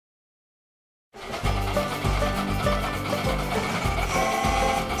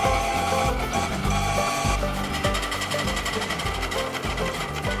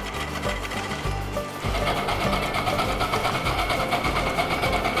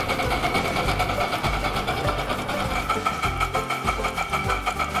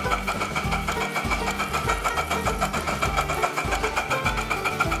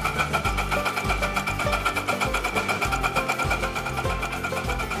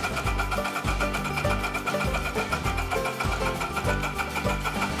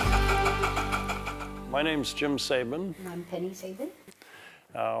My name's Jim Sabin. And I'm Penny Sabin.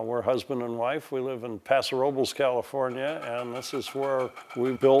 We're husband and wife. We live in Paso Robles, California, and this is where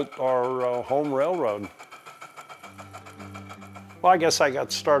we built our home railroad. Well, I guess I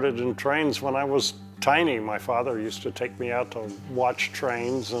got started in trains when I was tiny. My father used to take me out to watch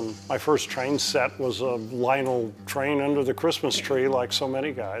trains, and my first train set was a Lionel train under the Christmas tree, like so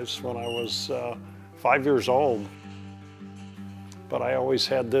many guys, when I was 5 years old. But I always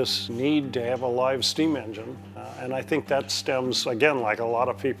had this need to have a live steam engine. And I think that stems, again, like a lot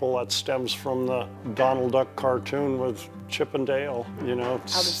of people, that stems from the Donald Duck cartoon with Chip and Dale, you know. Out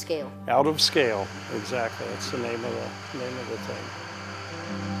of scale. Out of scale, exactly. That's the name of the thing.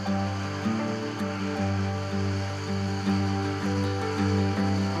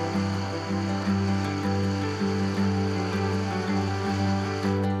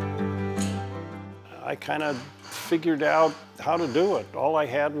 I kind of figured out how to do it. All I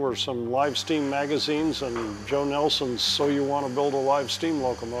had were some live steam magazines and Joe Nelson's So You Want to Build a Live Steam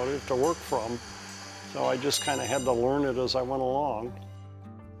Locomotive to work from. So I just kind of had to learn it as I went along.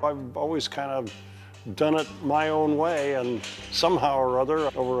 I've always kind of done it my own way, and somehow or other,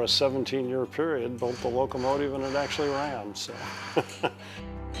 over a 17-year period, built the locomotive and it actually ran. So.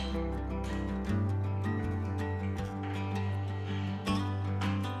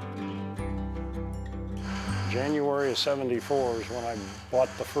 January of '74 is when I bought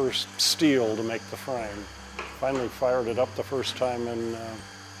the first steel to make the frame. Finally fired it up the first time in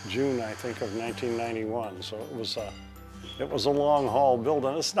June, I think, of 1991. So it was a long haul build,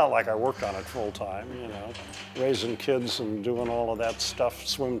 and it's not like I worked on it full time, you know, raising kids and doing all of that stuff,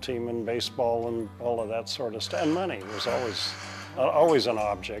 swim team and baseball and all of that sort of stuff. And money was always an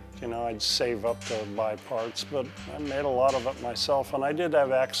object. You know, I'd save up to buy parts, but I made a lot of it myself. And I did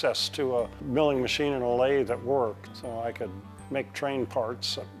have access to a milling machine and a lathe at work, so I could make train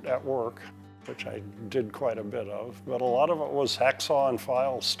parts at work, which I did quite a bit of. But a lot of it was hacksaw and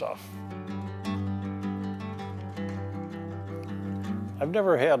file stuff. I've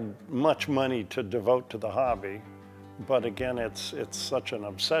never had much money to devote to the hobby, but again, it's such an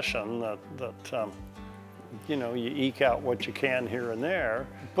obsession that you know, you eke out what you can here and there,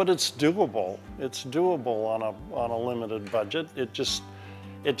 but it's doable. It's doable on a limited budget. It just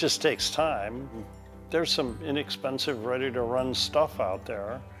takes time. There's some inexpensive, ready-to-run stuff out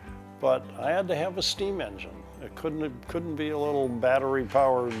there, but I had to have a steam engine. It couldn't be a little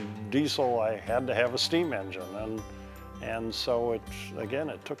battery-powered diesel. I had to have a steam engine, and so it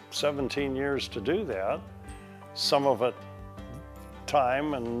took 17 years to do that. Some of it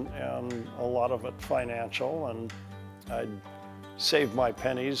time and a lot of it financial, and I'd save my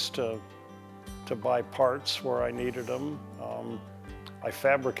pennies to buy parts where I needed them. I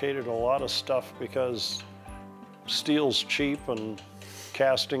fabricated a lot of stuff because steel's cheap and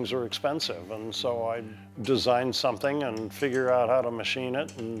castings are expensive, and so I'd design something and figure out how to machine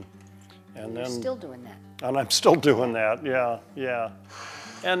it, and then You're still doing that. And I'm still doing that, yeah.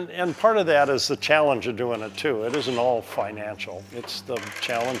 And part of that is the challenge of doing it too. It isn't all financial. It's the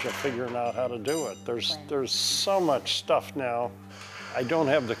challenge of figuring out how to do it. There's so much stuff now. I don't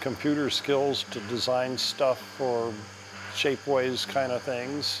have the computer skills to design stuff for shapeways kind of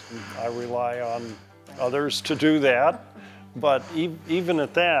things. I rely on others to do that. But even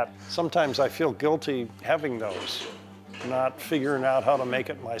at that, sometimes I feel guilty having those, not figuring out how to make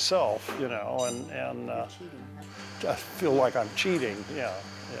it myself, you know, and I feel like I'm cheating, yeah,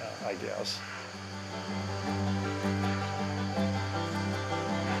 I guess.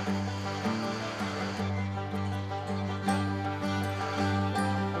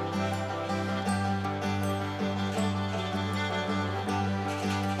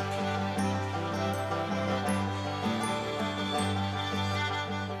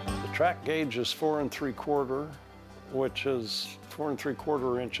 The track gauge is 4 3/4, which is 4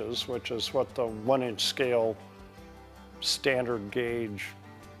 3/4 inches, which is what the 1-inch scale standard gauge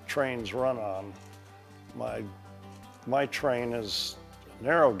trains run on. My train is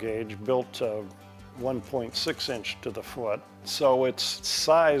narrow gauge, built to 1.6 inch to the foot, so it's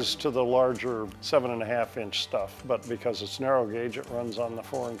sized to the larger 7.5 inch stuff, but because it's narrow gauge, it runs on the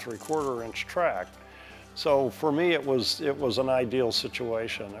 4 3/4 inch track. So for me, it was an ideal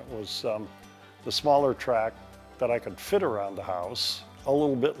situation. It was the smaller track that I could fit around the house, a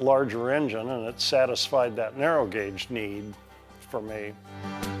little bit larger engine, and it satisfied that narrow gauge need for me.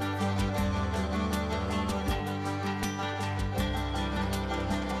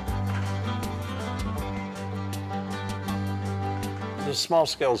 The small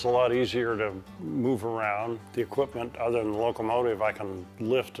scale is a lot easier to move around. The equipment, other than the locomotive, I can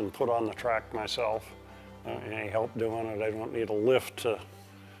lift and put on the track myself. Any help doing it, I don't need a lift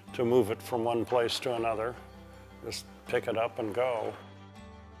to move it from one place to another. Just pick it up and go.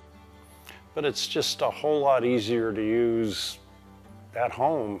 But it's just a whole lot easier to use at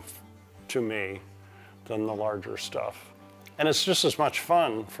home to me than the larger stuff. And it's just as much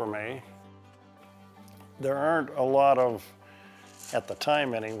fun for me. There aren't a lot of, at the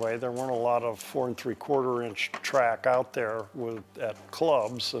time anyway, there weren't a lot of 4 3/4 inch track out there at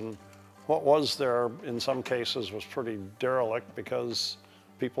clubs, and what was there in some cases was pretty derelict because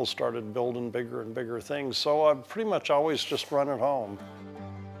people started building bigger and bigger things. So I've pretty much always just run at home.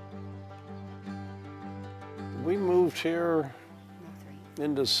 We moved here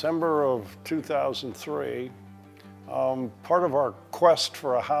in December of 2003. Part of our quest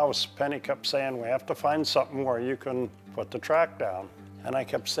for a house, Penny kept saying, we have to find something where you can put the track down. And I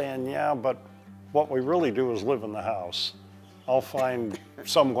kept saying, yeah, but what we really do is live in the house. I'll find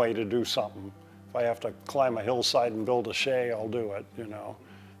some way to do something. If I have to climb a hillside and build a shay, I'll do it, you know,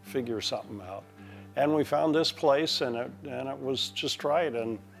 figure something out. And we found this place, and it was just right.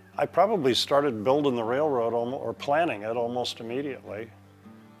 And I probably started building the railroad or planning it almost immediately.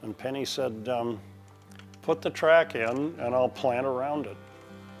 And Penny said, put the track in and I'll plan around it.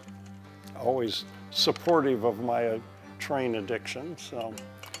 Always supportive of my train addiction, so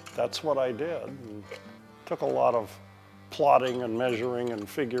that's what I did. And took a lot of plotting and measuring and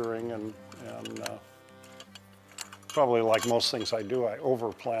figuring, and probably like most things I do, I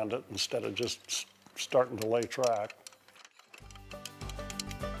over-planned it instead of just starting to lay track.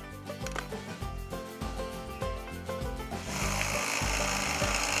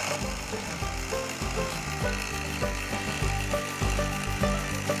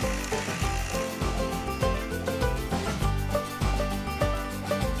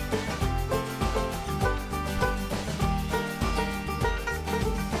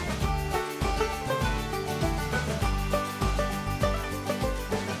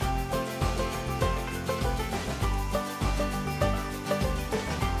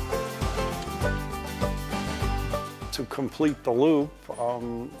 To complete the loop,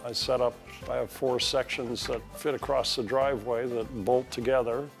 I have 4 sections that fit across the driveway that bolt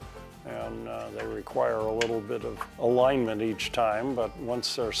together, and they require a little bit of alignment each time, but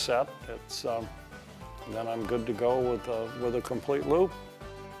once they're set, then I'm good to go with a complete loop.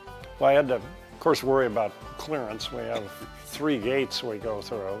 Well, I had to, of course, worry about clearance. We have 3 gates we go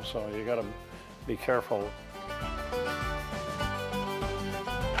through, so you got to be careful.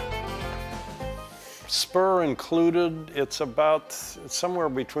 Spur included, it's somewhere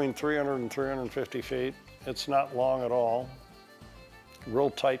between 300 and 350 feet. It's not long at all. Real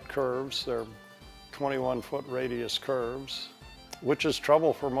tight curves. They're 21-foot radius curves, which is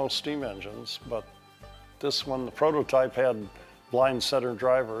trouble for most steam engines. But this one, the prototype, had blind center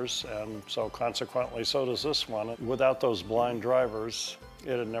drivers, and so consequently so does this one. Without those blind drivers,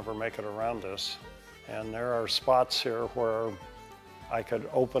 it'd never make it around this. And there are spots here where I could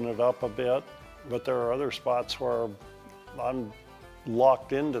open it up a bit, but there are other spots where I'm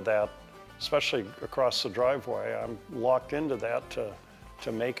locked into that, especially across the driveway. I'm locked into that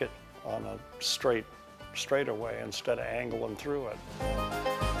to make it on a straightaway instead of angling through it.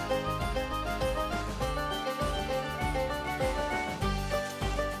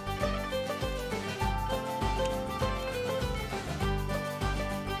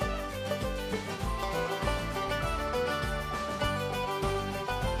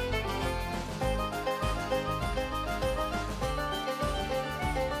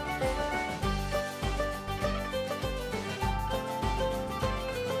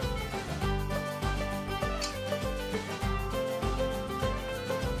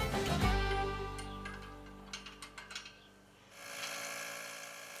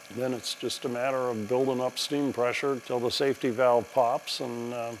 Then it's just a matter of building up steam pressure till the safety valve pops,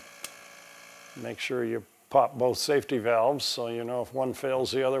 and make sure you pop both safety valves so you know if one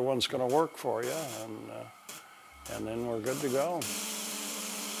fails, the other one's going to work for you, and then we're good to go.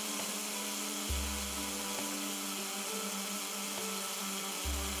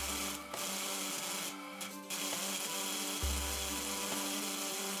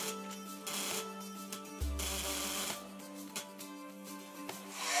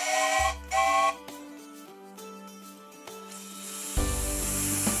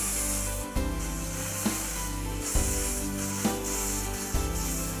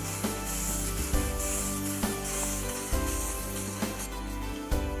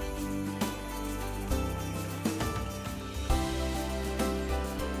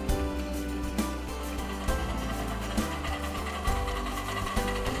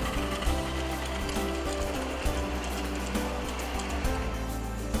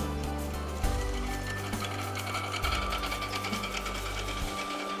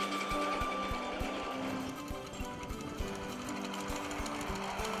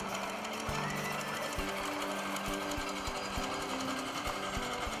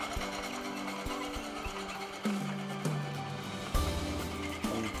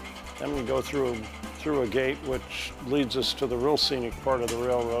 Then we go through a gate which leads us to the real scenic part of the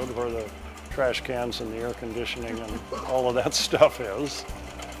railroad where the trash cans and the air conditioning and all of that stuff is.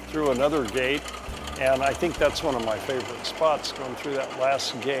 Through another gate, and I think that's one of my favorite spots, going through that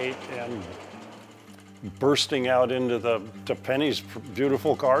last gate and bursting out into to Penny's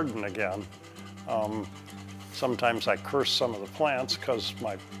beautiful garden again. Sometimes I curse some of the plants because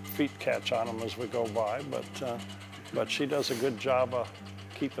my feet catch on them as we go by, but she does a good job of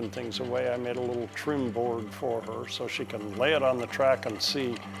keeping things away. I made a little trim board for her so she can lay it on the track and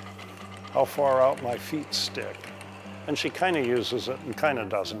see how far out my feet stick. And she kind of uses it and kind of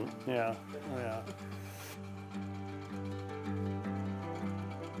doesn't. Yeah, yeah.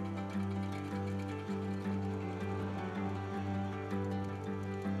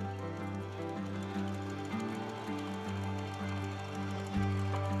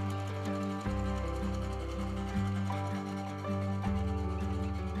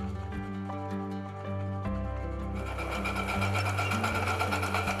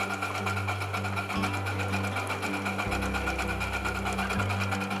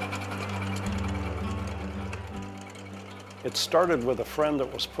 It started with a friend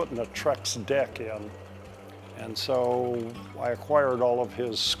that was putting a Trex deck in. And so I acquired all of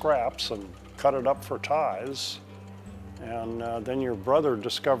his scraps and cut it up for ties. And then your brother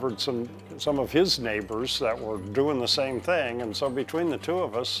discovered some of his neighbors that were doing the same thing. And so between the two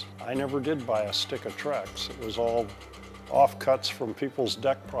of us, I never did buy a stick of Trex. It was all offcuts from people's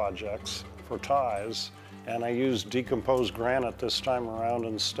deck projects for ties. And I used decomposed granite this time around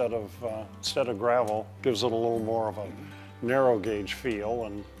instead of gravel. Gives it a little more of a narrow gauge feel,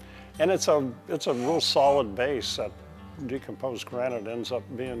 and it's a real solid base. That decomposed granite ends up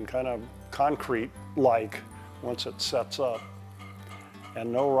being kind of concrete-like once it sets up,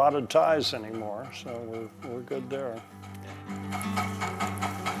 and no rotted ties anymore, so we're good there.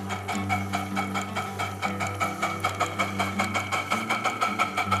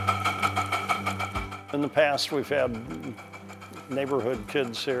 In the past, we've had neighborhood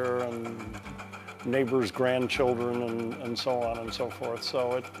kids here and neighbors' grandchildren and so on and so forth.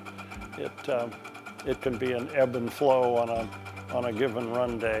 So it can be an ebb and flow on a given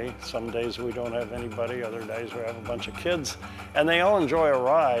run day. Some days we don't have anybody, other days we have a bunch of kids, and they all enjoy a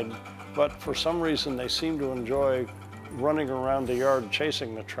ride, but for some reason they seem to enjoy running around the yard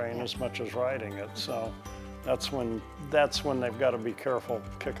chasing the train as much as riding it. So that's when they've got to be careful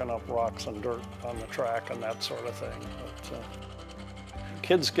kicking up rocks and dirt on the track and that sort of thing. But,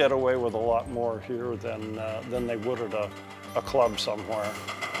 kids get away with a lot more here than they would at a club somewhere.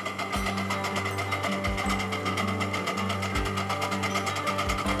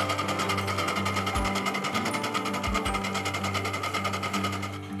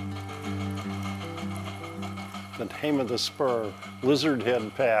 The name of the spur, Lizard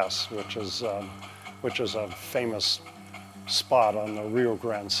Head Pass, which is a famous spot on the Rio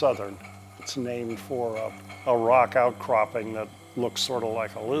Grande Southern. It's named for a rock outcropping that looks sort of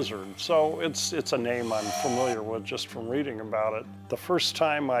like a lizard. So it's a name I'm familiar with just from reading about it. The first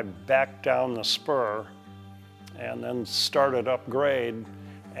time I backed down the spur and then started up grade,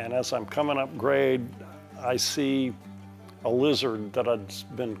 and as I'm coming up grade, I see a lizard that had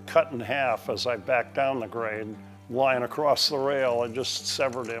been cut in half as I backed down the grade, lying across the rail. I just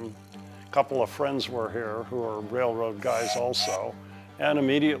severed him. A couple of friends were here who are railroad guys also, and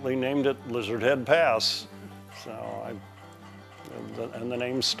immediately named it Lizard Head Pass. So and the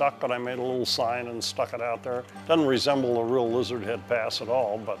name stuck, but I made a little sign and stuck it out there. Doesn't resemble a real Lizard Head Pass at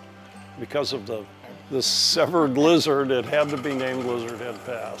all, but because of the severed lizard, it had to be named Lizard Head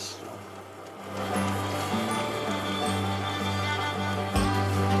Pass.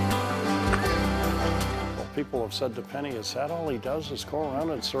 Well, people have said to Penny, is that all he does is go around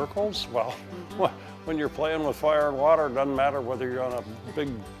in circles? Well, when you're playing with fire and water, it doesn't matter whether you're on a big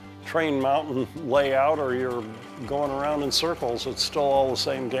train mountain layout or you're going around in circles. It's still all the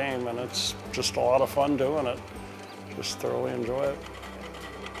same game, and it's just a lot of fun doing it. Just thoroughly enjoy it.